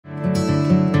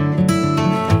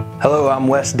Hello, I'm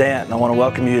Wes Dant, and I want to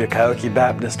welcome you to Cahokia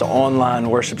Baptist online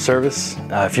worship service.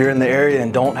 If you're in the area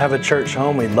and don't have a church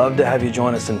home, we'd love to have you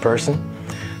join us in person.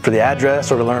 For the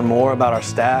address or to learn more about our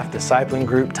staff, discipling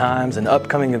group times, and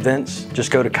upcoming events,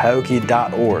 just go to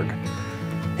cahokia.org.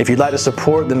 If you'd like to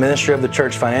support the ministry of the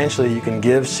church financially, you can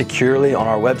give securely on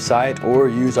our website or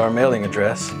use our mailing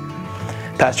address.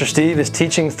 Pastor Steve is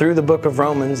teaching through the book of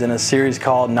Romans in a series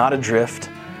called Not Adrift.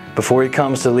 Before he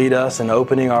comes to lead us in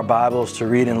opening our Bibles to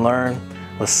read and learn,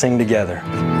 let's sing together.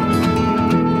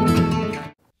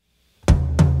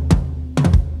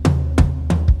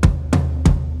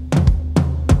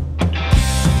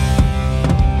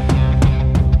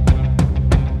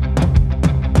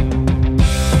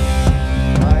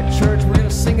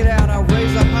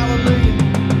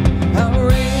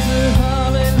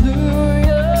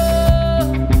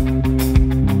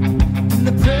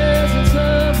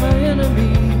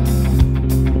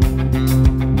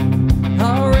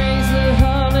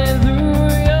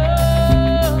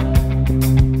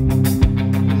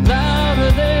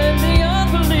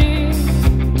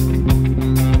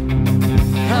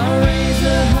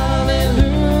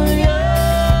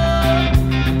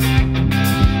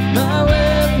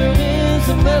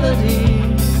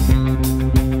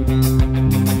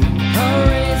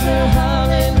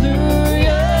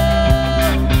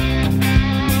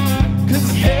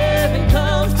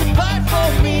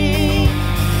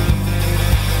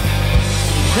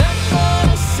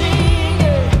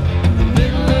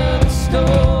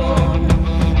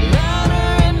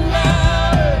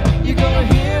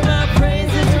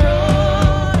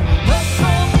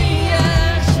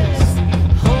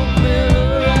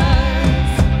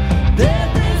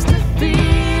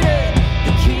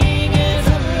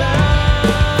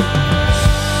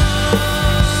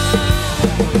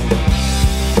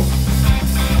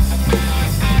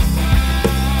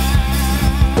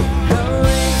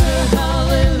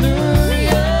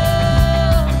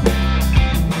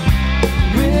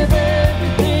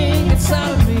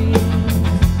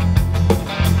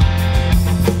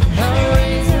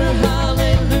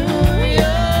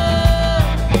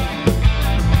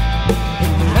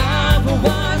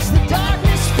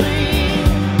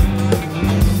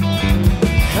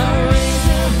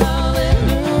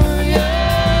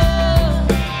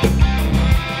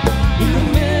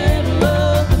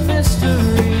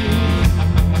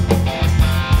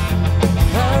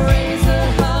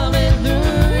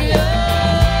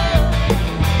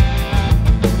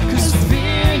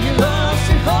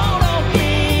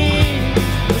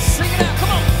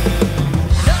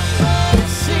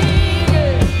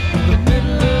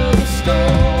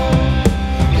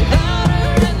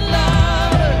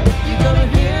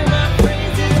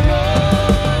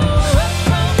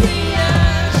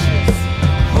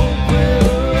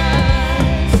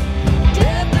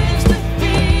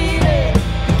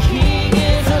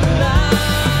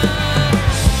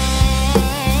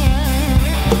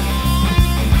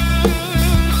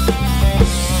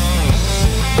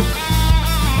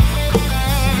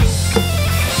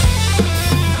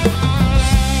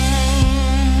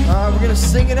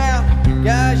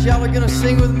 Y'all are gonna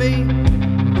sing with me.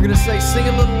 We're gonna say, sing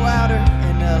a little louder.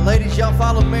 And ladies, y'all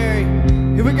follow Mary.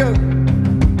 Here we go.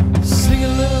 Sing a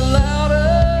little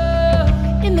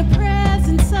louder. In the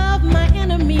presence of my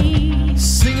enemy.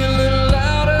 Sing a little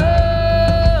louder.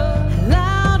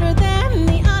 Louder than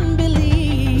the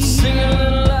unbelief. Sing a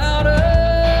little louder.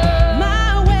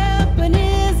 My weapon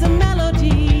is a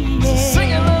melody. Yeah.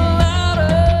 Sing a little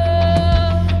louder.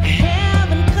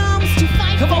 Heaven comes to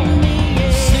fight for me.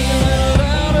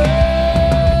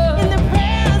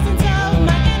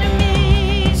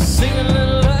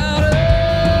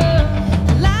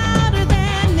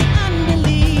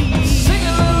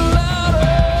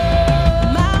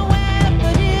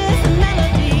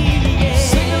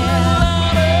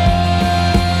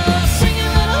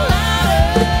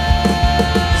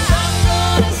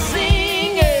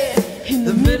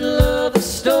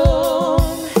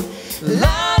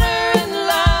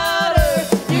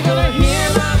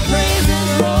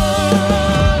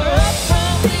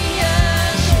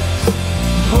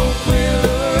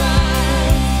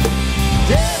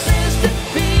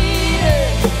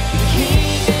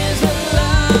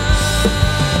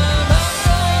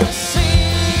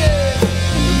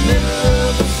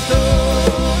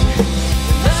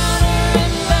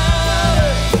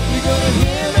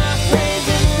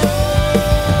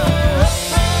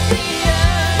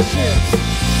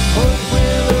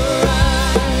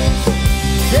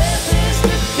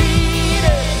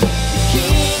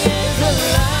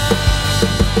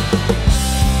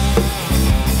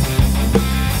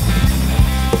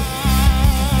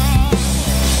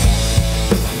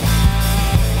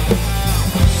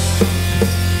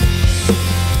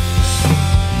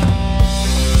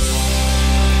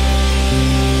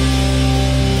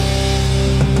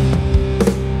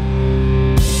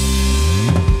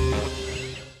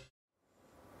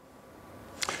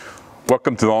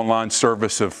 Welcome to the online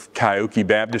service of Kaioki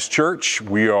Baptist Church.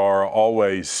 We are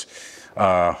always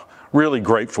really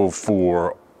grateful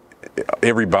for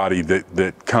everybody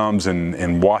that comes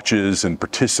and watches and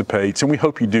participates, and we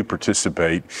hope you do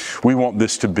participate. We want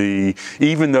this to be,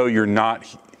 even though you're not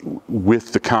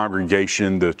with the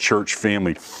congregation, the church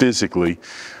family physically,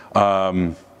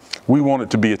 we want it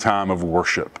to be a time of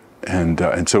worship,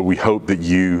 and so we hope that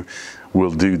you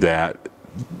will do that,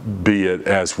 be it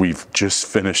as we've just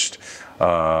finished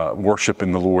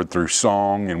worshiping the Lord through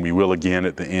song, and we will again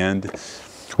at the end,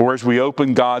 or as we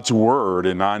open God's Word,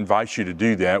 and I invite you to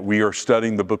do that. We are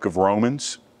studying the book of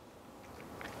Romans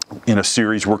in a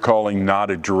series we're calling Not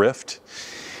Adrift,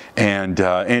 and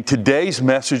today's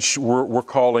message we're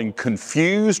calling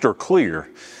Confused or Clear,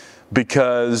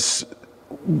 because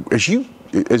as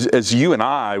you and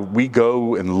I, we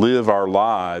go and live our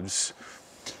lives,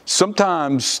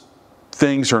 sometimes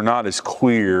things are not as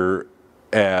clear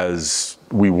as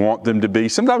we want them to be.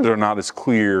 Sometimes they're not as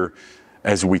clear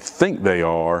as we think they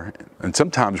are, and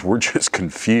sometimes we're just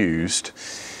confused.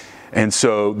 And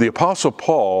so the Apostle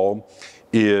Paul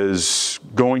is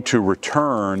going to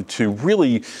return to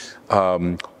really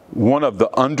one of the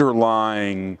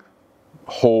underlying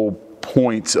whole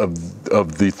points of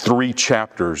the three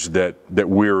chapters that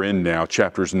we're in now,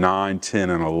 chapters 9, 10,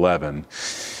 and 11.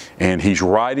 And he's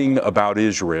writing about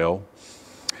Israel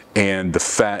and the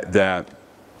fact that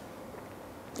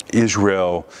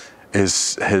Israel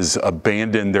has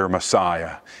abandoned their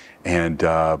Messiah. And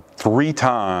three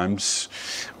times,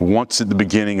 once at the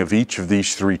beginning of each of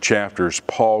these three chapters,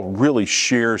 Paul really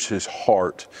shares his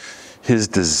heart, his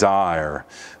desire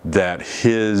that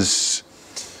his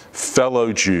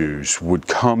fellow Jews would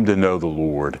come to know the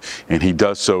Lord. And he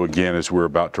does so again as we're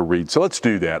about to read. So let's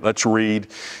do that. Let's read.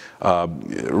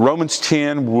 Romans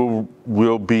 10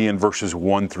 will be in verses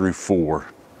 1 through 4.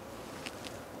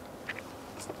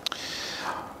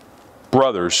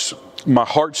 Brothers, my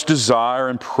heart's desire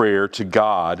and prayer to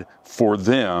God for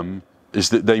them is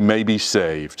that they may be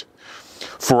saved.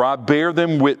 For I bear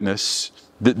them witness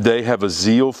that they have a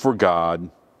zeal for God,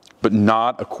 but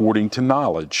not according to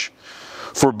knowledge.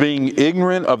 For being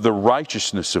ignorant of the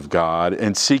righteousness of God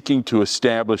and seeking to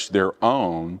establish their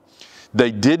own, they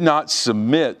did not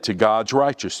submit to God's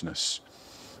righteousness.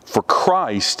 For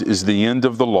Christ is the end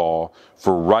of the law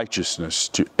for righteousness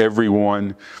to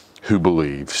everyone who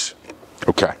believes.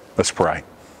 Okay, let's pray.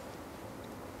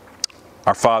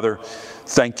 Our Father,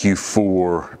 thank you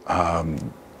for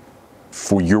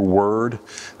your word.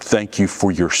 Thank you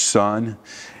for your Son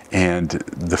and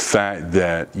the fact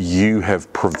that you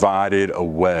have provided a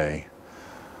way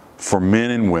for men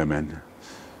and women,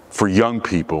 for young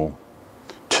people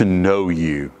to know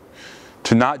you,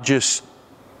 to not just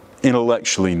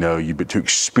intellectually know you, but to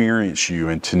experience you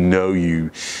and to know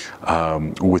you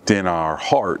within our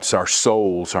hearts, our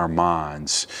souls, our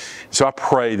minds. So I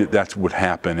pray that that's what would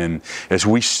happen. And as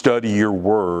we study your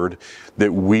word,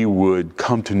 that we would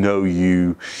come to know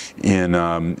you in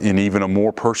even a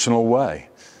more personal way.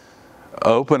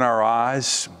 Open our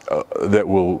eyes that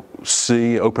will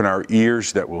see, open our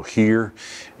ears that will hear,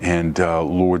 and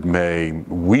Lord, may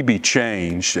we be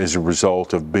changed as a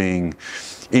result of being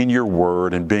in your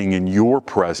word and being in your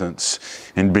presence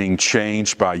and being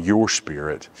changed by your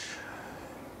Spirit.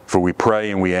 For we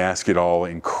pray and we ask it all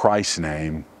in Christ's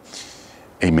name.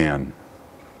 Amen.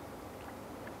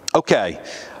 Okay,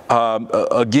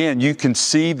 again, you can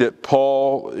see that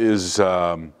Paul is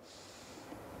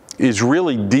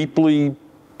really deeply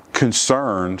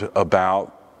concerned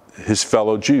about his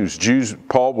fellow Jews.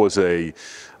 Paul was a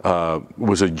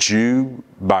Jew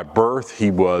by birth.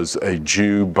 He was a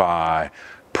Jew by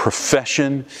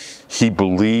profession. He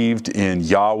believed in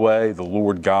Yahweh, the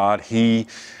Lord God. He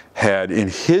had in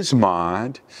his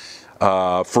mind,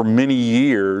 for many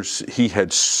years, he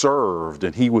had served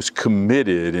and he was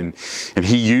committed, and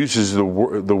he uses a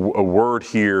word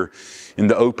here in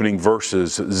the opening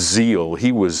verses, zeal.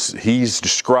 He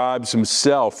describes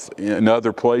himself in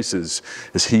other places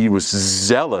as he was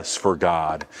zealous for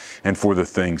God and for the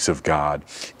things of God.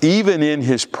 Even in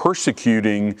his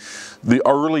persecuting the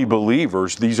early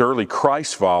believers, these early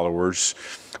Christ followers,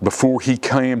 before he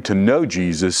came to know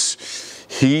Jesus,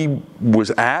 he was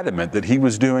adamant that he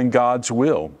was doing God's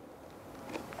will.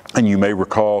 And you may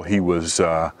recall he was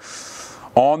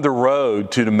on the road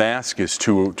to Damascus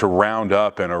to round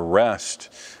up and arrest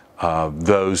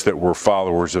those that were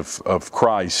followers of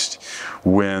Christ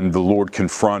when the Lord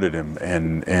confronted him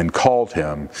and called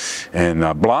him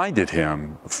and blinded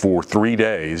him for 3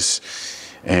 days.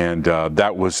 And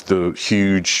that was the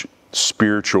huge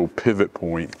spiritual pivot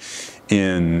point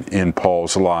in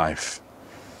Paul's life.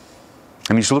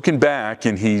 And he's looking back,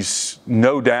 and he's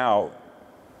no doubt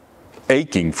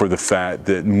aching for the fact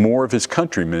that more of his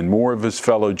countrymen, more of his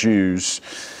fellow Jews,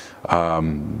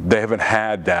 they haven't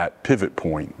had that pivot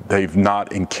point. They've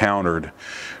not encountered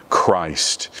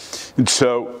Christ. And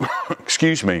so,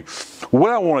 excuse me,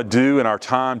 what I want to do in our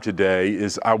time today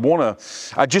is I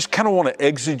just kind of want to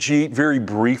exegete very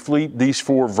briefly these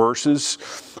 4 verses,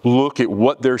 look at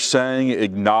what they're saying,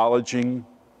 acknowledging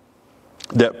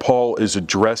that Paul is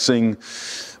addressing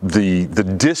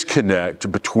the disconnect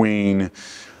between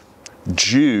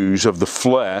Jews of the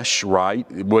flesh, right?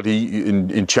 What he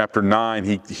in chapter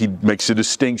 9 he makes a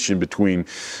distinction between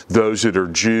those that are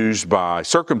Jews by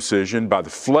circumcision, by the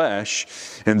flesh,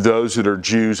 and those that are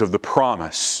Jews of the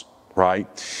promise, right?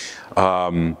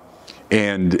 And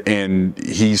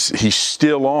he's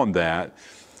still on that.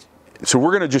 So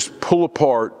we're going to just pull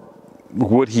apart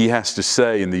what he has to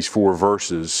say in these 4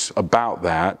 verses about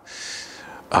that.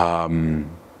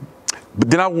 But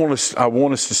then I want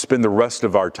us to spend the rest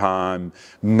of our time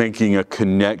making a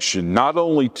connection, not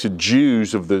only to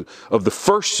Jews of the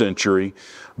first century,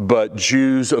 but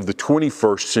Jews of the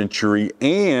 21st century,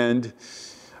 and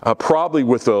probably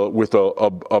with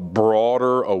a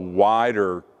broader, a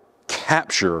wider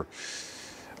capture,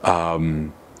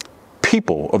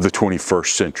 people of the 21st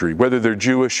century, whether they're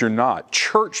Jewish or not,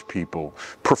 church people,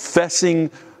 professing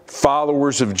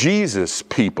followers of Jesus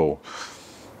people,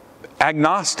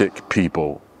 agnostic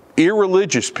people,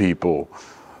 irreligious people,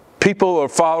 people or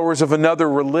followers of another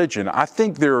religion. I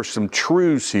think there are some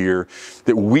truths here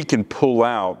that we can pull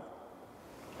out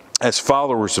as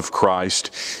followers of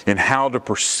Christ in how to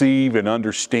perceive and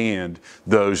understand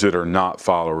those that are not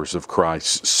followers of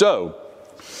Christ. So,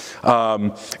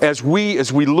 as we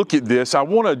look at this, I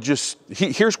want to just,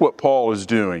 here's what Paul is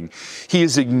doing. He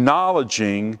is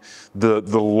acknowledging the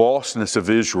lostness of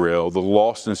Israel, the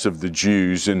lostness of the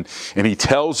Jews, and he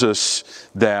tells us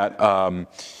that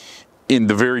in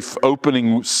the very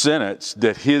opening sentence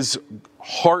that his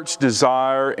heart's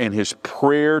desire and his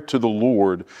prayer to the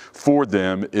Lord for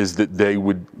them is that they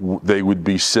would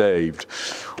be saved.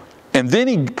 And then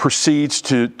he proceeds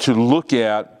to look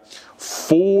at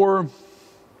 4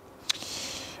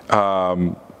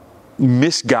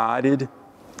 misguided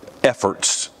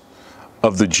efforts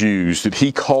of the Jews that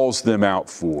he calls them out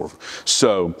for.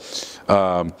 So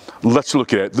let's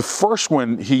look at it. The first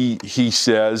one he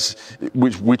says,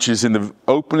 which is in the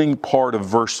opening part of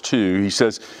verse 2, he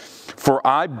says, "For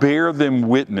I bear them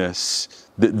witness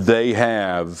that they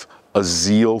have a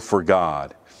zeal for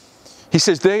God." He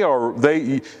says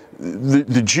the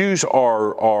Jews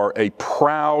are a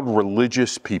proud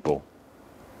religious people.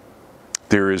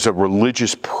 There is a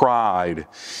religious pride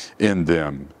in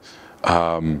them.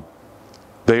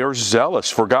 They are zealous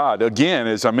for God. Again,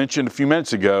 as I mentioned a few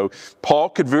minutes ago, Paul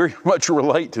could very much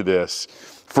relate to this,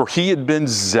 for he had been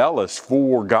zealous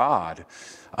for God.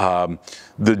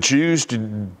 The Jews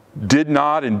did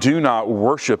not and do not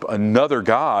worship another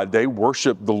God. They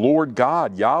worship the Lord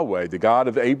God, Yahweh, the God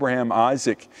of Abraham,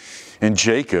 Isaac, and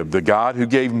Jacob, the God who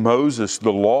gave Moses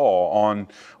the law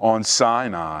on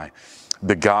Sinai,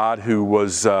 the God who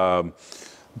was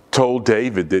told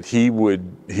David that he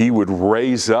would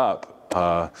raise up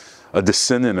a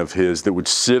descendant of his that would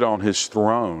sit on his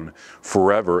throne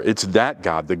forever. It's that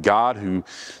God, the God who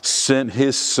sent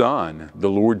his Son, the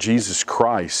Lord Jesus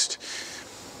Christ.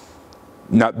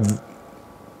 Now,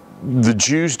 the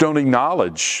Jews don't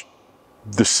acknowledge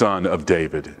the Son of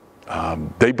David.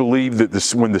 They believe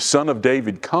that when the Son of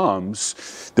David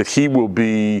comes, that he will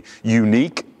be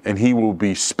unique and he will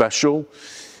be special.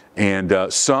 And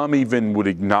some even would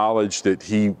acknowledge that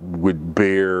he would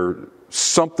bear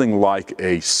something like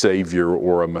a Savior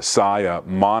or a Messiah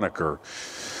moniker.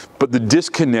 But the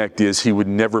disconnect is he would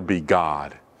never be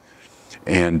God.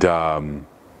 And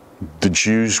the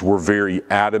Jews were very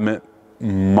adamant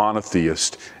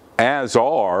monotheist, as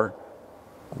are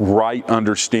right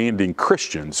understanding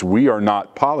Christians. We are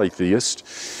not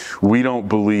polytheists. We don't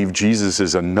believe Jesus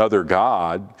is another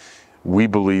God. We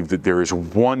believe that there is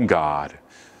one God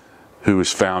who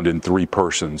is found in 3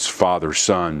 persons, Father,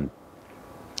 Son,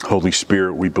 Holy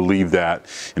Spirit. We believe that,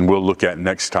 and we'll look at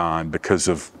next time because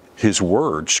of His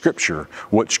Word, Scripture,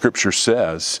 what Scripture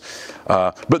says.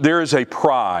 But there is a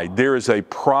pride. There is a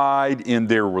pride in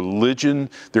their religion.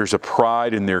 There's a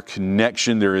pride in their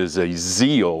connection. There is a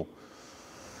zeal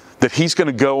that he's going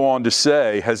to go on to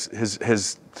say has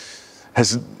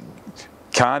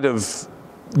kind of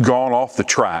gone off the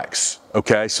tracks.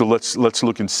 Okay, so let's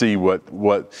look and see what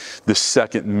the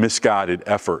second misguided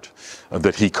effort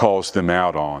that he calls them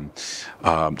out on.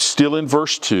 Still in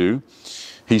verse 2,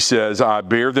 He says, I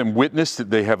bear them witness that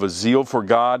they have a zeal for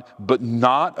God, but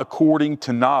not according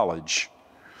to knowledge.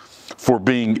 For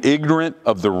being ignorant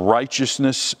of the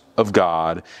righteousness of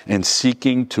God and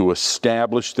seeking to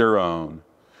establish their own,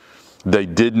 they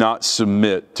did not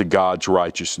submit to God's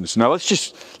righteousness. Now let's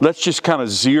just kind of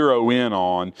zero in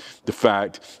on the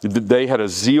fact that they had a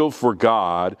zeal for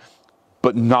God,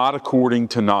 but not according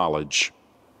to knowledge.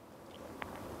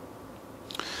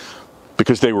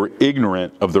 Because they were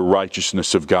ignorant of the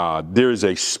righteousness of God. There is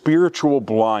a spiritual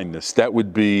blindness. That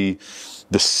would be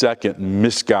the second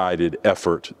misguided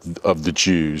effort of the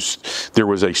Jews. There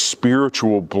was a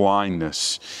spiritual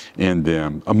blindness in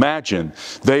them. Imagine,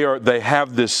 they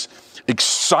have this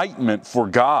excitement for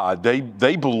God.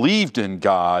 They believed in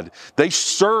God. They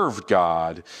served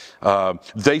God.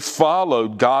 They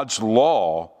followed God's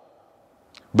law,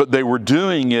 but they were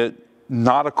doing it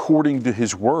not according to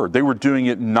His Word. They were doing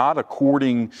it not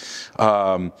according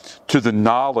to the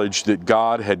knowledge that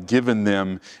God had given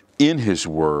them in His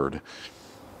Word.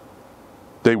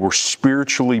 They were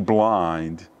spiritually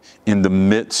blind in the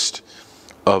midst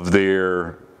of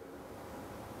their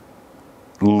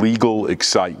legal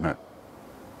excitement,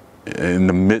 in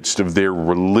the midst of their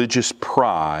religious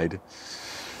pride.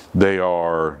 They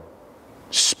are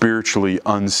spiritually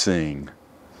unseen.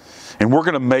 And we're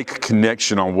going to make a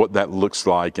connection on what that looks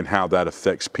like and how that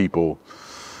affects people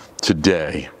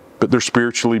today. But they're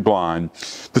spiritually blind.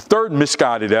 The third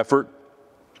misguided effort,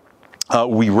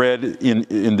 we read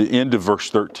in the end of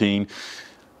verse 13.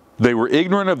 They were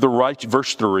ignorant of the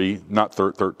verse 3, not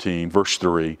 13, verse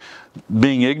 3.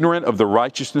 Being ignorant of the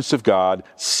righteousness of God,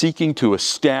 seeking to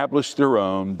establish their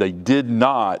own, they did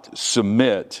not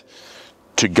submit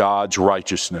to God's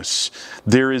righteousness.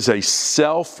 There is a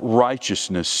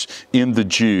self-righteousness in the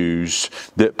Jews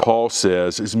that Paul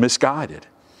says is misguided.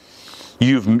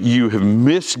 You have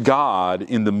missed God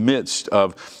in the midst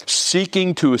of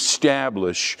seeking to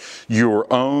establish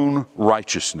your own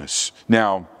righteousness.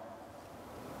 Now,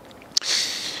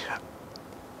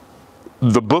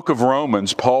 the book of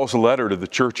Romans, Paul's letter to the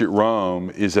church at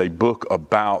Rome, is a book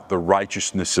about the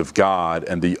righteousness of God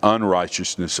and the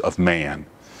unrighteousness of man.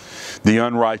 The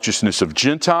unrighteousness of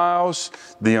Gentiles,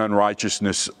 the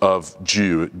unrighteousness of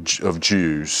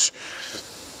Jews.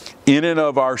 In and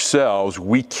of ourselves,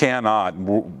 we cannot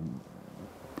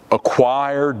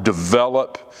acquire,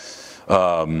 develop,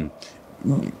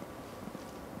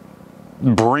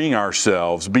 bring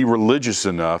ourselves, be religious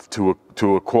enough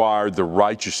to acquire the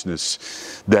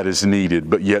righteousness that is needed.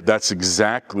 But yet that's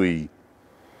exactly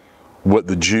what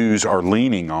the Jews are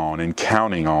leaning on and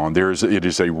counting on. It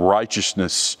is a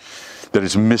righteousness that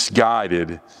is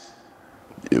misguided,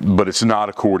 but it's not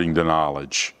according to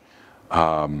knowledge.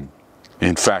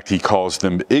 In fact, he calls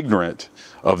them ignorant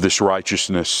of this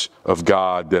righteousness of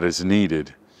God that is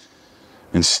needed.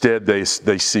 Instead, they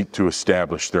seek to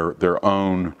establish their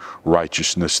own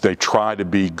righteousness. They try to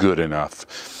be good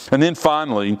enough. And then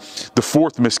finally, the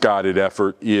fourth misguided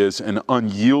effort is an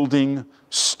unyielding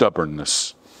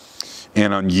stubbornness.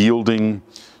 An unyielding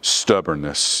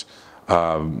stubbornness.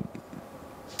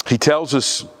 He tells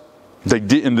us,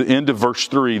 in the end of verse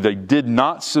 3, they did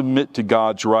not submit to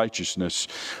God's righteousness,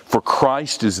 for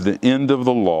Christ is the end of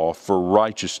the law for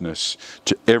righteousness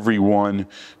to everyone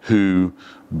who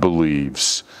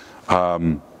believes.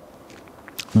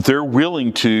 They're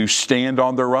willing to stand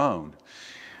on their own.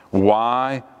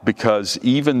 Why? Because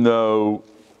even though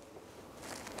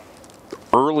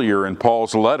earlier in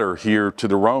Paul's letter here to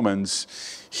the Romans,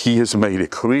 he has made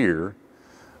it clear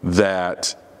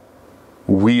that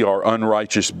we are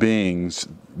unrighteous beings.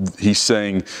 He's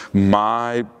saying,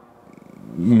 my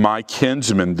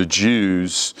kinsmen, the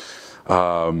Jews,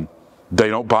 they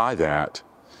don't buy that.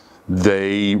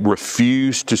 They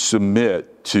refuse to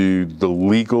submit to the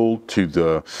legal, to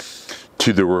the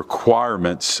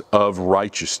requirements of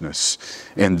righteousness.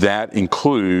 And that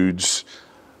includes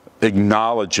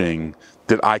acknowledging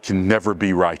that I can never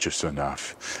be righteous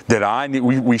enough. That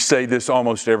we say this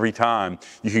almost every time.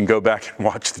 You can go back and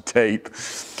watch the tape.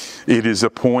 It is a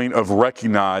point of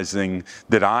recognizing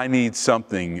that I need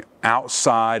something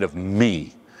outside of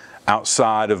me,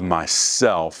 outside of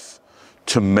myself,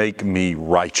 to make me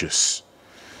righteous.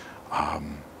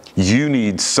 You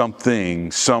need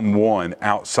someone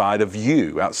outside of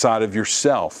you, outside of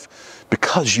yourself,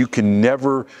 because you can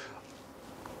never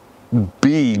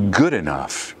be good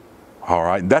enough. All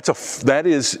right, that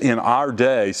is in our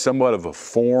day somewhat of a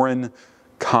foreign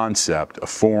concept, a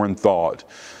foreign thought.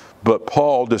 But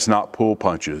Paul does not pull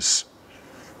punches,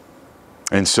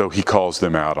 and so he calls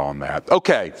them out on that.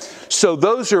 Okay, so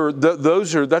that's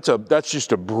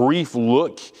just a brief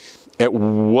look at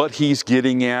what he's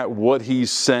getting at, what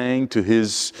he's saying to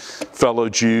his fellow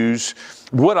Jews.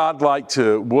 What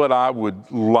I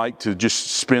would like to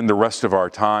just spend the rest of our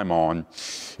time on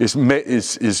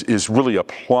is really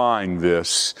applying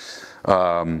this,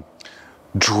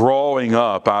 drawing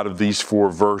up out of these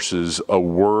 4 verses a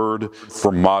word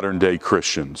for modern day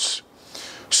Christians.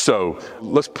 So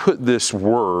let's put this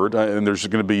word, and there's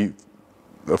going to be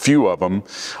a few of them,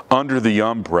 under the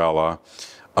umbrella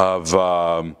of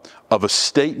a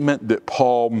statement that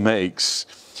Paul makes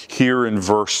here in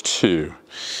verse 2.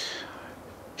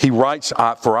 He writes,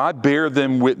 "For I bear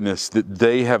them witness that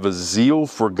they have a zeal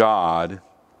for God."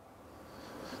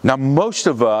 Now, most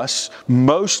of us,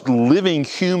 most living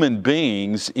human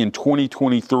beings in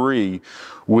 2023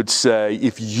 would say,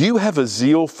 if you have a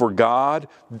zeal for God,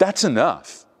 that's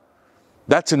enough.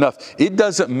 That's enough. It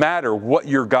doesn't matter what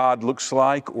your God looks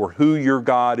like or who your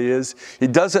God is.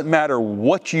 It doesn't matter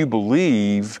what you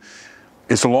believe,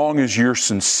 as long as you're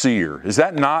sincere. Is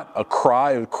that not a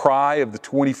cry of the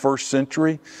 21st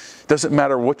century? It doesn't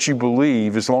matter what you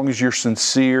believe, as long as you're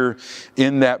sincere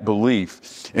in that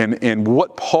belief. And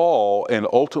what Paul and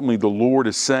ultimately the Lord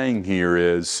is saying here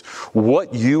is,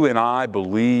 what you and I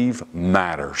believe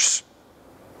matters.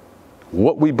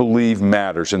 What we believe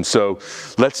matters. And so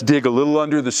let's dig a little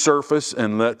under the surface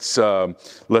and let's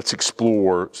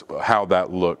explore how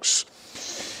that looks.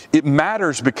 It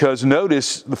matters because,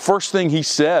 notice, the first thing he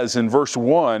says in verse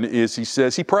 1 is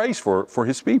he prays for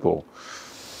his people.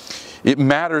 It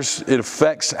matters, it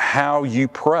affects how you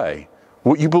pray,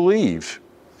 what you believe.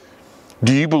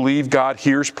 Do you believe God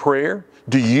hears prayer?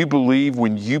 Do you believe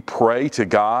when you pray to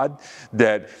God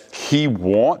that He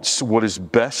wants what is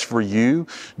best for you?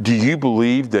 Do you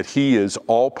believe that He is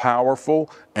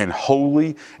all-powerful and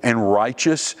holy and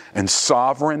righteous and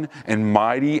sovereign and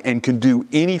mighty and can do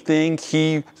anything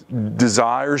He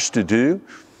desires to do?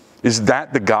 Is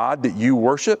that the God that you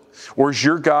worship? Or is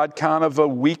your God kind of a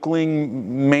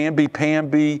weakling,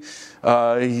 mamby-pamby,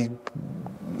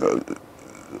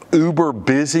 uber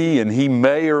busy, and He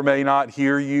may or may not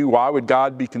hear you? Why would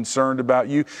God be concerned about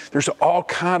you? There's all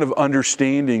kind of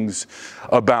understandings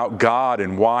about God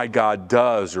and why God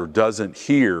does or doesn't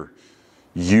hear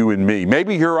you and me.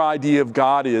 Maybe your idea of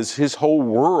God is His whole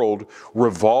world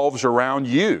revolves around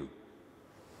you,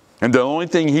 and the only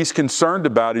thing He's concerned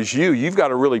about is you. You've got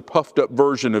a really puffed up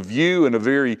version of you and a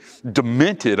very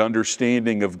demented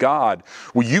understanding of God.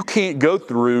 Well, you can't go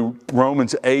through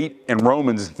Romans 8 and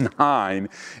Romans 9,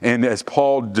 and as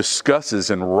Paul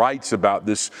discusses and writes about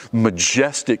this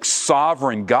majestic,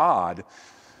 sovereign God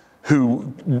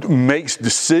who makes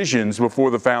decisions before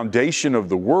the foundation of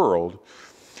the world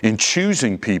in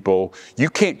choosing people, you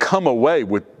can't come away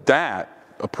with that,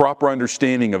 a proper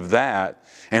understanding of that,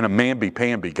 and a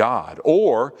mamby-pamby God,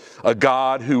 or a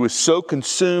God who is so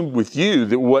consumed with you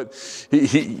that what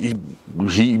He's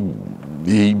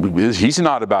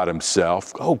not about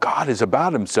Himself. Oh, God is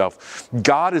about Himself.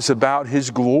 God is about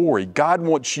His glory. God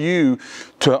wants you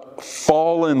to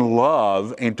fall in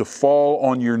love and to fall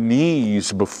on your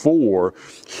knees before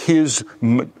His,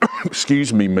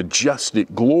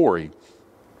 majestic glory.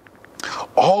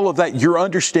 All of that, your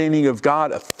understanding of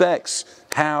God affects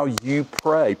how you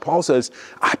pray. Paul says,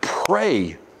 I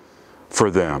pray for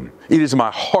them. It is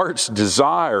my heart's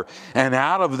desire, and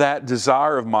out of that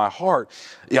desire of my heart,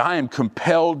 I am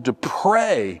compelled to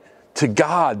pray to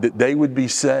God that they would be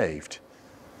saved.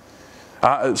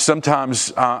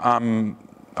 Sometimes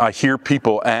I hear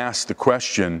people ask the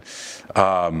question,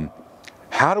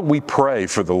 how do we pray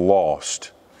for the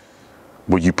lost?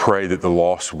 Well, you pray that the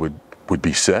lost would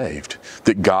be saved,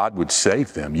 that God would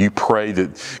save them. You pray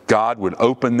that God would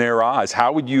open their eyes.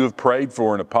 How would you have prayed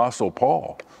for an Apostle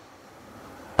Paul?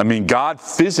 I mean, God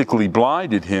physically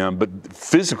blinded him, but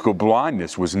physical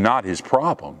blindness was not his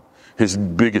problem, his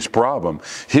biggest problem.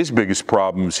 His biggest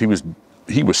problem is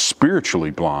he was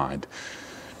spiritually blind.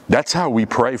 That's how we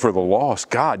pray for the lost.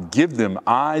 God, give them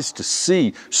eyes to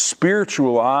see,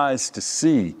 spiritual eyes to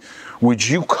see. Would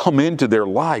you come into their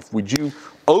life? Would you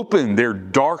open their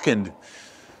darkened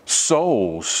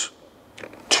souls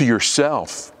to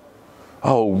yourself?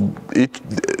 Oh,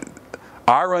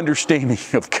 our understanding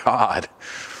of God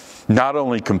not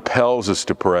only compels us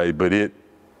to pray, but it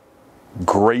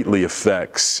greatly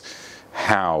affects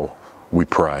how we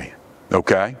pray.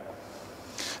 Okay?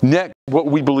 Next, what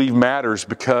we believe matters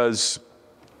because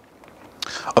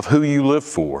of who you live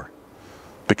for.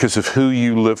 Because of who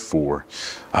you live for.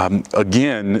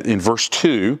 Again, in verse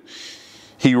 2,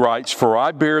 he writes, For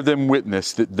I bear them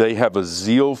witness that they have a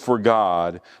zeal for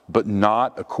God, but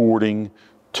not according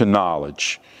to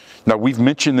knowledge. Now, we've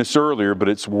mentioned this earlier, but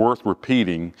it's worth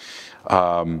repeating.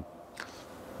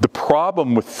 The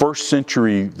problem with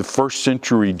the first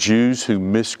century Jews who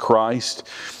missed Christ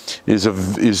is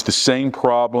the same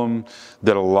problem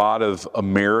that a lot of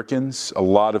Americans, a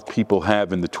lot of people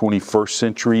have in the 21st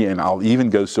century, and I'll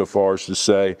even go so far as to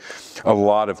say a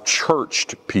lot of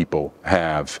churched people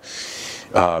have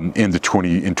in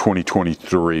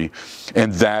 2023,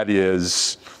 and that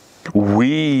is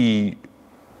we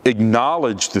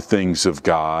acknowledge the things of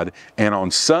God, and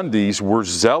on Sundays we're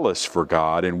zealous for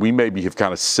God, and we maybe have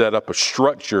kind of set up a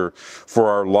structure for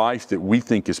our life that we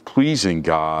think is pleasing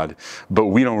God, but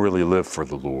we don't really live for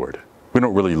the Lord. We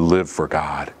don't really live for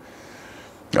God.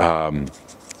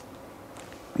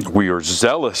 We are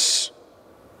zealous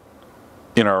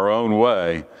in our own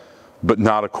way, but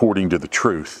not according to the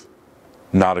truth.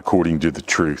 Not according to the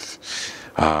truth.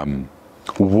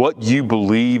 What you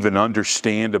believe and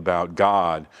understand about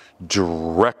God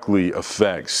directly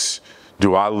affects,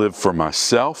 do I live for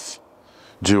myself?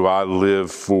 Do I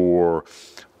live for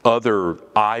other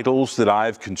idols that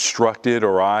I've constructed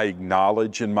or I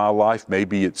acknowledge in my life?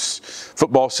 Maybe it's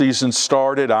football season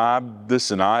started.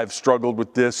 I've struggled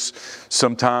with this.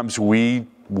 Sometimes we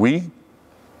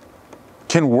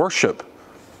can worship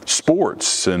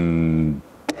sports and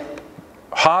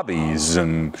hobbies,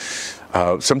 and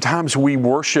sometimes we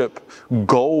worship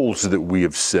goals that we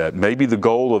have set. Maybe the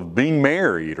goal of being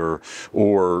married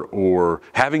or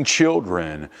having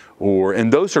children,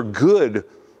 and those are good,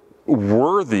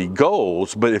 worthy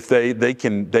goals. But if they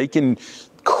can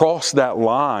cross that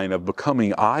line of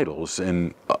becoming idols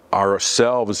and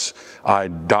ourselves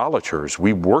idolaters,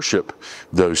 we worship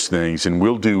those things, and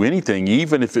we'll do anything,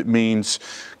 even if it means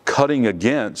cutting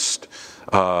against.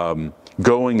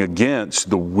 Going against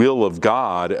the will of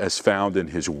God as found in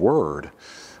His Word.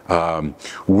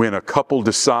 When a couple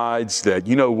decides that,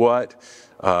 you know what,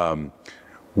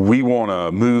 we want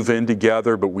to move in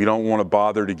together, but we don't want to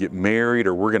bother to get married,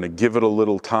 or we're going to give it a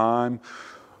little time,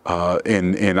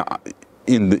 and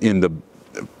in the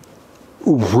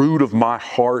root of my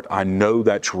heart, I know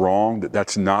that's wrong,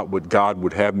 that's not what God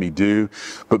would have me do,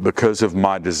 but because of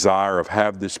my desire of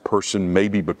have this person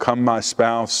maybe become my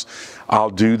spouse, I'll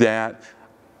do that.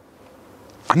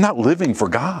 I'm not living for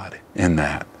God in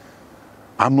that.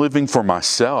 I'm living for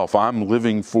myself. I'm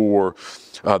living for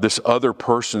this other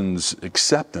person's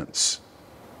acceptance.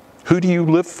 Who do you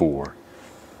live for?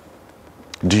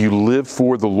 Do you live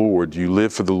for the Lord? Do you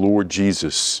live for the Lord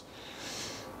Jesus?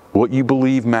 What you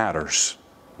believe matters.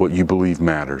 What you believe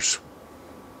matters.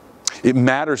 It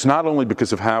matters not only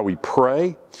because of how we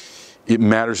pray, it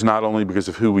matters not only because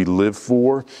of who we live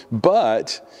for,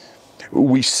 but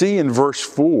we see in verse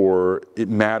 4, it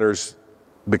matters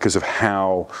because of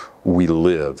how we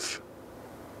live.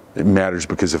 It matters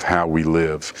because of how we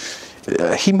live.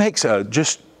 He makes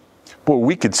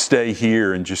we could stay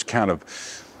here and just kind of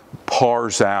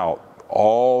parse out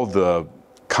all the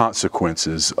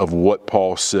consequences of what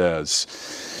Paul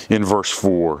says in verse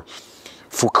 4.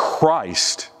 For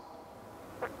Christ,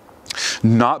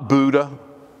 not Buddha,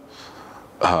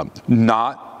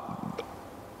 not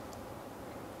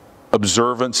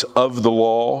observance of the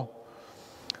law,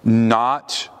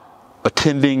 not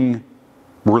attending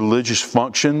religious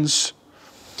functions,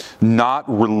 not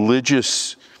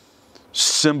religious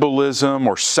symbolism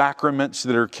or sacraments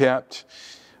that are kept,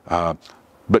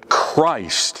 but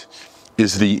Christ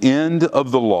is the end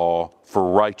of the law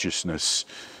for righteousness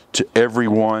to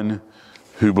everyone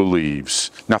who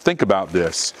believes. Now think about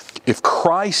this. If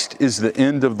Christ is the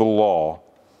end of the law,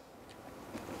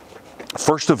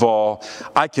 first of all,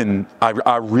 I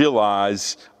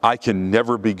realize I can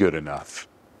never be good enough.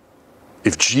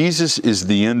 If Jesus is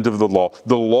the end of the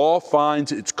law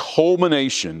finds its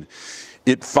culmination,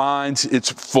 it finds its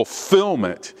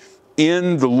fulfillment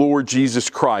in the Lord Jesus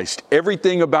Christ.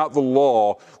 Everything about the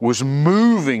law was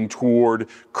moving toward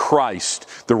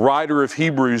Christ. The writer of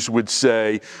Hebrews would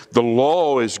say, the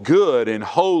law is good and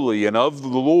holy and of the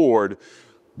Lord,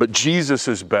 but Jesus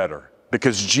is better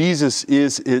because Jesus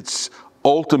is its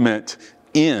ultimate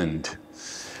end.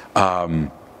 I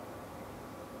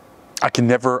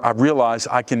realize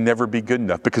I can never be good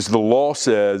enough because the law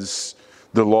says,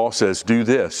 do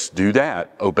this, do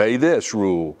that, obey this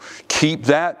rule, keep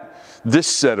this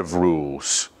set of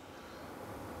rules.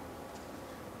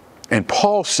 And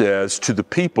Paul says to the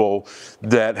people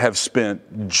that have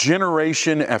spent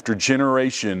generation after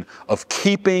generation of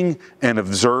keeping and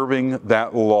observing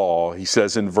that law, he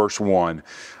says in verse 1,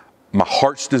 my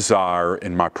heart's desire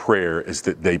and my prayer is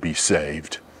that they be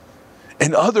saved.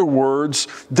 In other words,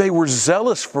 they were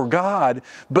zealous for God,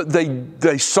 but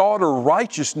they sought a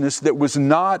righteousness that was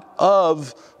not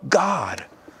of God.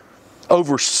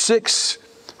 Over 600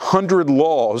 100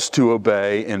 laws to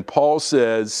obey, and Paul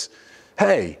says,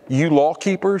 hey, you law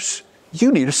keepers,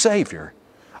 you need a Savior.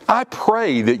 I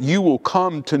pray that you will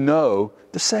come to know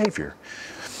the Savior.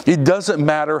 It doesn't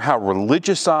matter how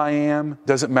religious I am,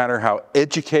 doesn't matter how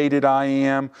educated I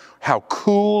am, how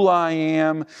cool I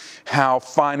am, how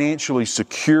financially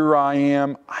secure I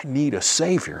am, I need a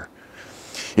Savior.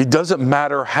 It doesn't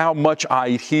matter how much I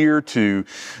adhere to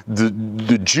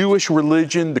the Jewish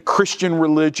religion, the Christian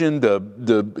religion,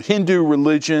 the Hindu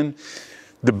religion,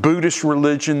 the Buddhist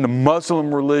religion, the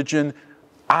Muslim religion.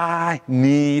 I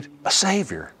need a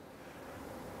Savior.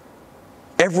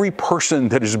 Every person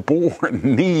that is born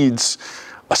needs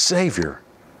a Savior,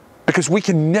 because we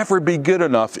can never be good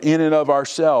enough in and of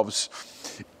ourselves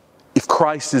if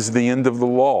Christ is the end of the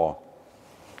law.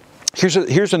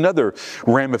 Here's another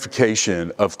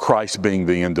ramification of Christ being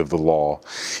the end of the law.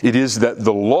 It is that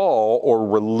the law or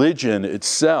religion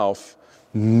itself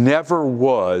never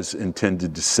was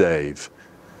intended to save.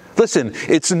 Listen,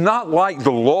 it's not like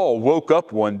the law woke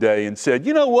up one day and said,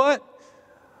 you know what?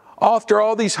 After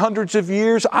all these hundreds of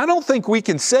years, I don't think we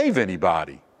can save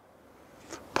anybody.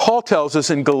 Paul tells us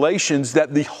in Galatians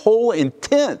that the whole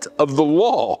intent of the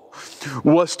law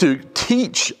was to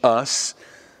teach us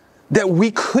that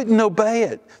we couldn't obey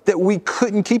it, that we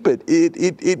couldn't keep it.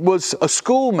 It was a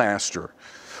schoolmaster.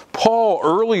 Paul,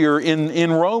 earlier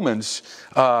in Romans,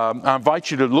 I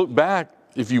invite you to look back,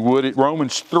 if you would, at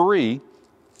Romans 3,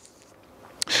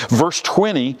 verse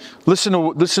 20. Listen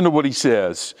to what he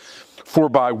says. For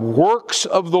by works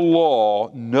of the law,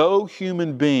 no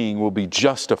human being will be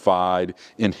justified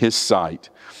in his sight,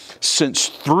 since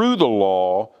through the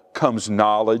law comes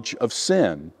knowledge of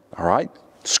sin. All right?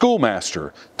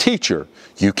 Schoolmaster, teacher,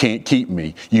 you can't keep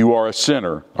me. You are a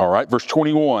sinner. All right, verse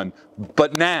 21.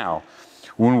 But now,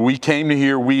 when we came to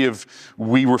here, we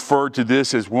referred to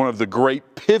this as one of the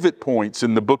great pivot points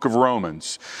in the book of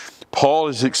Romans. Paul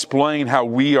has explained how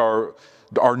we are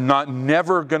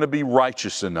never going to be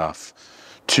righteous enough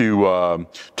to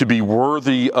be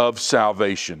worthy of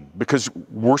salvation, because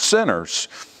we're sinners.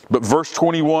 But verse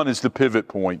 21 is the pivot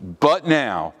point. But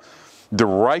now, the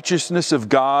righteousness of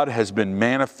God has been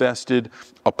manifested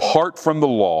apart from the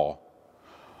law,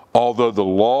 although the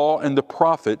law and the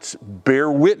prophets bear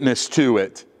witness to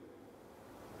it.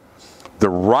 The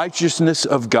righteousness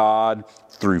of God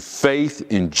through faith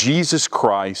in Jesus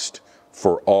Christ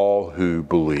for all who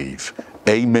believe.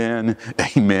 Amen,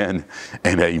 amen,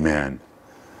 and amen.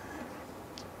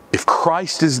 If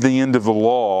Christ is the end of the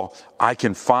law, I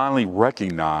can finally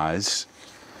recognize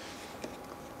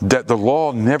that the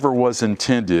law never was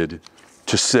intended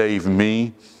to save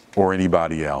me or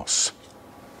anybody else.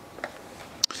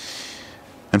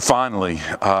 And finally,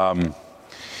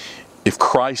 if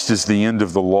Christ is the end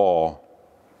of the law,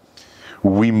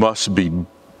 we must be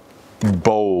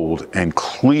bold and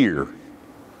clear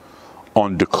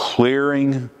on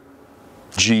declaring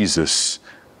Jesus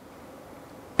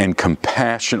and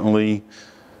compassionately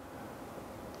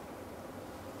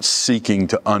seeking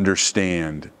to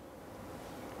understand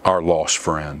our lost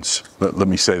friends. Let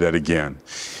me say that again.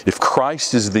 If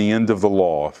Christ is the end of the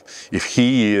law, if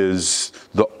He is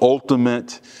the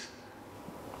ultimate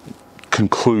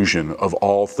conclusion of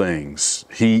all things,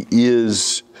 He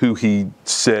is who He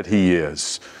said He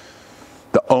is,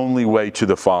 the only way to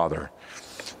the Father,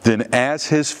 then as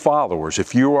His followers,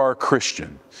 if you are a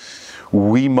Christian,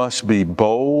 we must be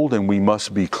bold and we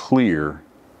must be clear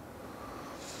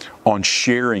on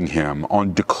sharing Him,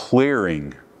 on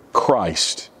declaring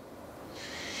Christ.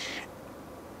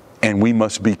 And we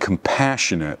must be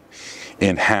compassionate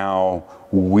in how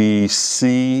we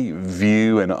see,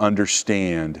 view, and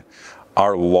understand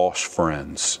our lost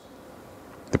friends.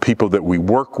 The people that we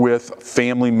work with,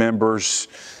 family members,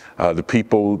 the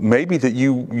people maybe that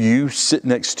you sit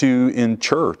next to in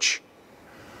church.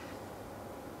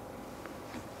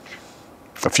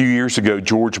 A few years ago,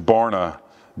 George Barna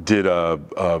did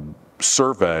a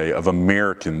survey of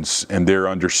Americans and their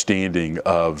understanding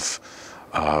of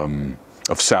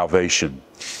salvation.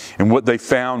 And what they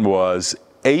found was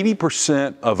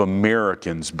 80% of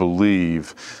Americans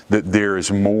believe that there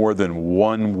is more than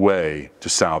one way to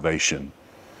salvation.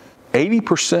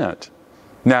 80%.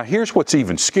 Now, here's what's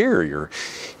even scarier.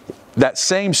 That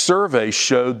same survey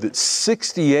showed that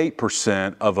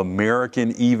 68% of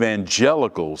American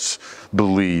evangelicals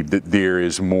believe that there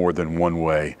is more than one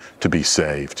way to be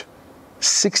saved.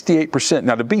 68%.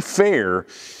 Now, to be fair,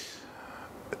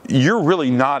 you're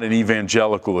really not an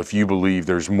evangelical if you believe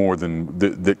there's more than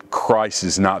that Christ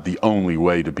is not the only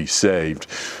way to be saved.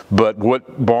 But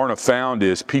what Barna found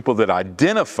is people that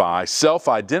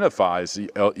self-identify as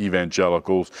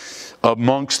evangelicals,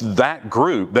 amongst that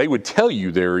group, they would tell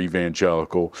you they're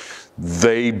evangelical.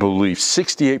 They believe,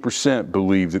 68%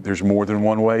 believe that there's more than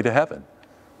one way to heaven,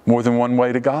 more than one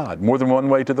way to God, more than one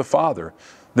way to the Father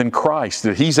than Christ.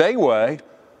 That He's a way,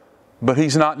 but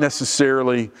He's not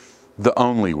necessarily the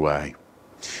only way.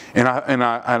 And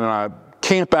I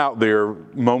camp out there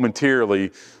momentarily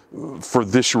for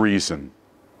this reason.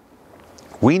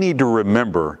 We need to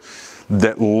remember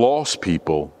that lost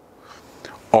people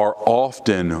are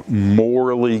often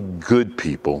morally good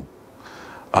people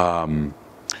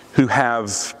who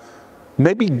have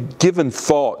maybe given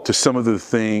thought to some of the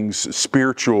things,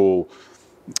 spiritual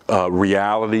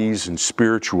realities and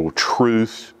spiritual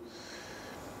truth.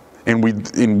 And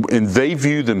they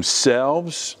view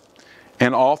themselves,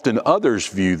 and often others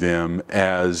view them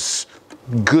as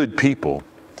good people.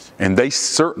 And they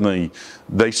certainly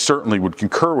would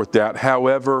concur with that.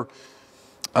 However,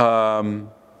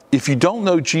 if you don't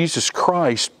know Jesus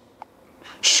Christ,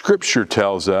 Scripture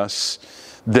tells us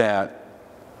that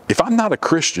if I'm not a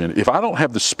Christian, if I don't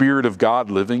have the Spirit of God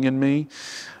living in me,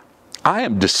 I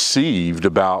am deceived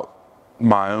about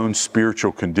my own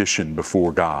spiritual condition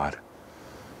before God.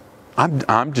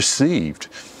 I'm deceived.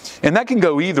 And that can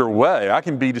go either way. I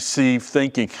can be deceived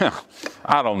thinking,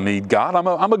 I don't need God.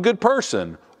 I'm a good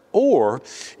person. Or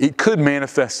it could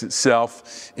manifest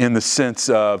itself in the sense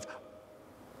of,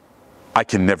 I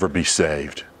can never be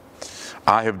saved.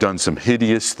 I have done some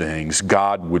hideous things.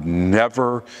 God would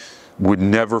never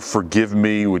forgive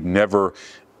me, would never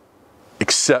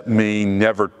accept me,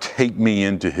 never take me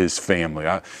into His family.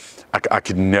 I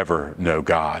could never know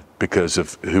God because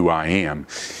of who I am.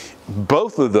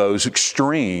 Both of those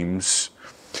extremes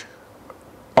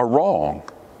are wrong.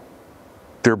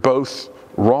 They're both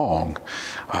wrong.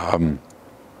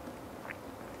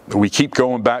 We keep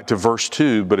going back to verse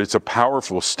 2, but it's a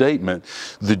powerful statement.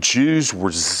 The Jews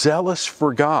were zealous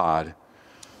for God,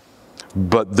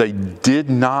 but they did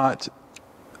not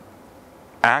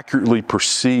accurately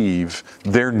perceive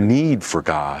their need for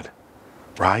God,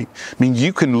 right? I mean,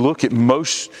 you can look at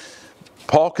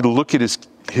Paul could look at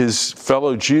his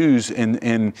fellow Jews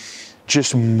and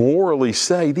just morally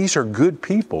say, these are good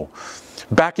people.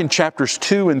 Back in chapters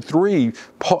 2 and 3,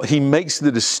 he makes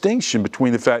the distinction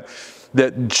between the fact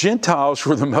that Gentiles,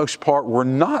 for the most part, were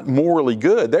not morally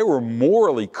good. They were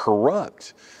morally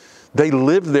corrupt. They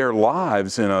lived their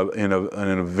lives in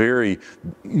a very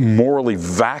morally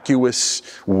vacuous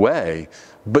way,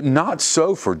 but not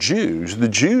so for Jews. The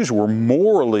Jews were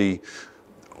morally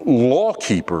law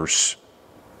keepers.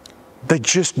 They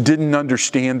just didn't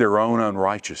understand their own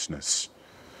unrighteousness.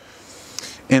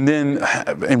 And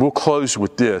we'll close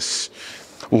with this.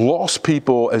 Lost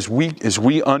people, as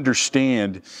we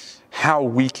understand how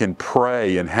we can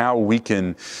pray and how we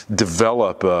can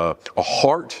develop a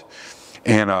heart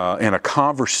and a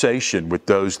conversation with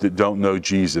those that don't know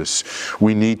Jesus,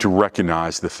 we need to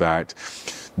recognize the fact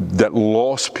that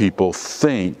lost people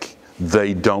think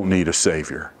they don't need a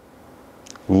Savior.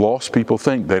 Lost people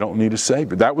think they don't need a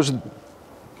Savior. That was,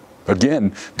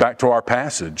 again, back to our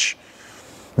passage.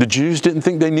 The Jews didn't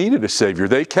think they needed a Savior.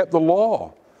 They kept the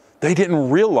law. They didn't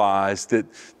realize that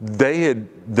they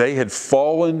had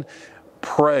fallen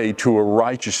prey to a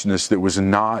righteousness that was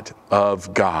not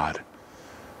of God.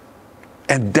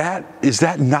 And is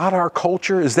that not our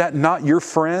culture? Is that not your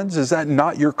friends? Is that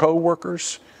not your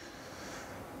co-workers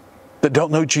that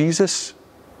don't know Jesus?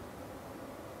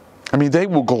 I mean, they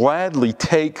will gladly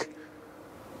take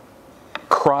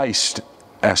Christ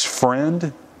as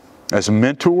friend, as a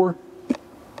mentor,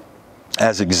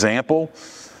 as example,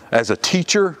 as a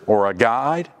teacher or a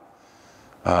guide.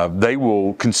 They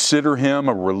will consider Him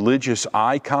a religious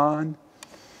icon,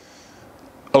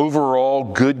 overall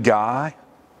good guy.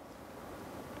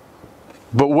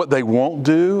 But what they won't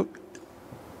do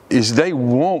is they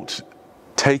won't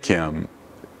take Him,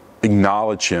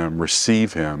 acknowledge Him,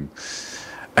 receive Him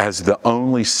as the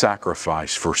only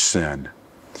sacrifice for sin,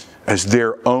 as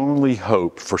their only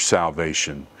hope for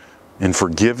salvation and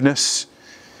forgiveness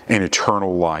and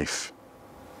eternal life.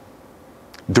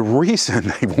 The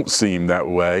reason they won't see Him that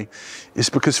way is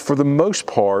because, for the most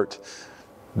part,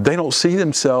 they don't see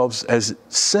themselves as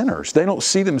sinners. They don't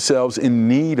see themselves in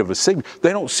need of a Savior.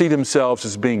 They don't see themselves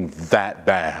as being that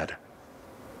bad.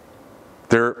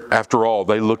 After all,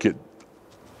 they look at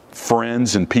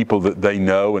friends and people that they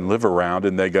know and live around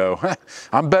and they go,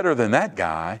 I'm better than that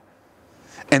guy.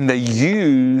 And they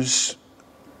use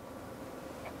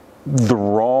the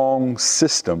wrong wrong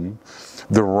system,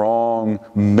 the wrong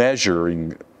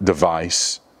measuring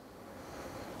device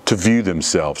to view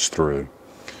themselves through.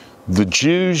 The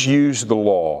Jews used the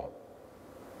law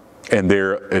and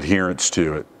their adherence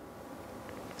to it.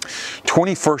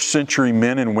 21st century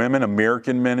men and women,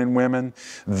 American men and women,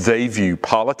 they view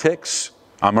politics.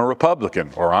 I'm a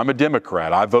Republican or I'm a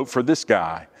Democrat. I vote for this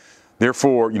guy.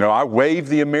 Therefore, I wave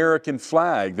the American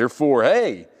flag. Therefore,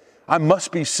 hey, I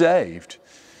must be saved.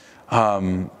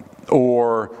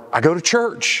 Or I go to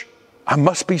church. I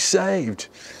must be saved.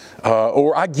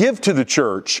 Or I give to the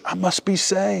church. I must be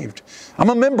saved. I'm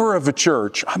a member of a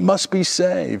church. I must be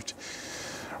saved.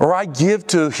 Or I give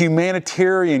to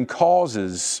humanitarian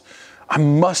causes. I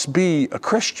must be a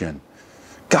Christian.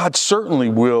 God certainly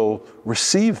will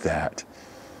receive that.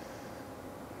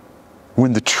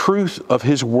 When the truth of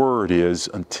His Word is,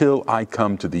 until I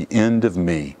come to the end of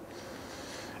me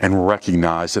and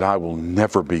recognize that I will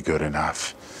never be good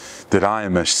enough, that I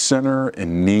am a sinner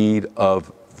in need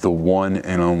of the one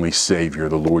and only Savior,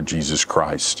 the Lord Jesus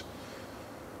Christ.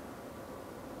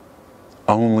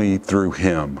 Only through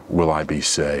Him will I be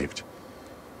saved.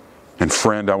 And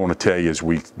friend, I want to tell you as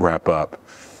we wrap up,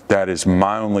 that is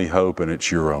my only hope and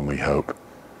it's your only hope.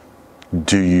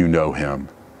 Do you know Him?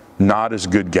 Not as a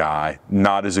good guy,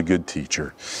 not as a good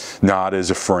teacher, not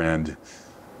as a friend,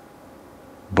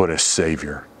 but as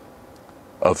Savior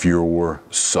of your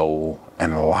soul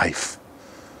and life.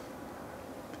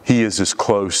 He is as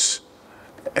close,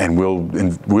 and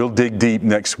we'll dig deep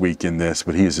next week in this,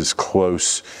 but He is as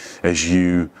close as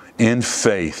you, in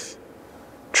faith,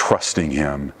 trusting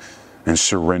Him and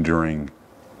surrendering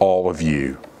all of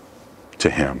you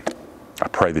to Him. I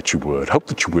pray that you would. Hope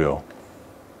that you will.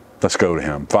 Let's go to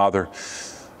Him. Father,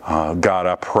 God,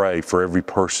 I pray for every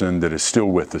person that is still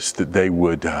with us, that they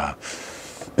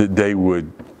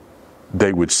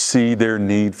would see their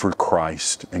need for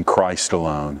Christ and Christ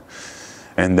alone,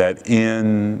 and that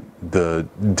in the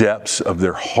depths of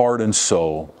their heart and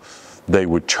soul, they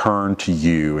would turn to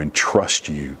you and trust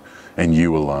you and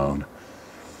you alone.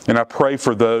 And I pray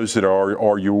for those that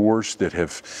are yours, that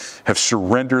have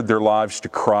surrendered their lives to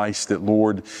Christ, that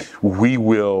Lord, we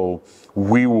will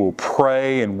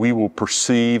pray and we will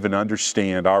perceive and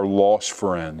understand our lost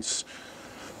friends.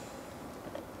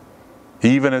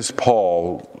 Even as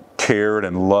Paul cared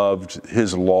and loved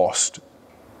his lost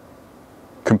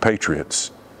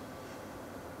compatriots,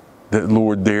 that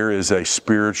Lord, there is a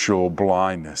spiritual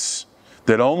blindness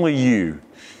that only you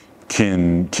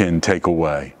can take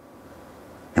away.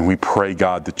 And we pray,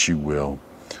 God, that you will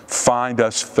find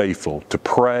us faithful to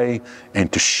pray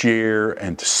and to share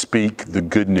and to speak the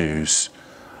good news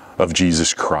of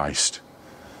Jesus Christ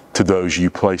to those you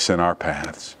place in our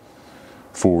paths.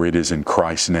 For it is in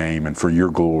Christ's name and for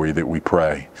your glory that we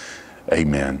pray.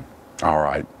 Amen. All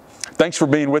right. Thanks for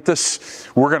being with us.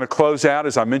 We're going to close out,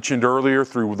 as I mentioned earlier,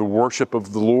 through the worship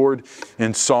of the Lord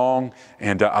in song.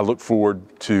 And I look forward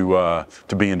to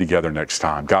being together next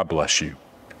time. God bless you.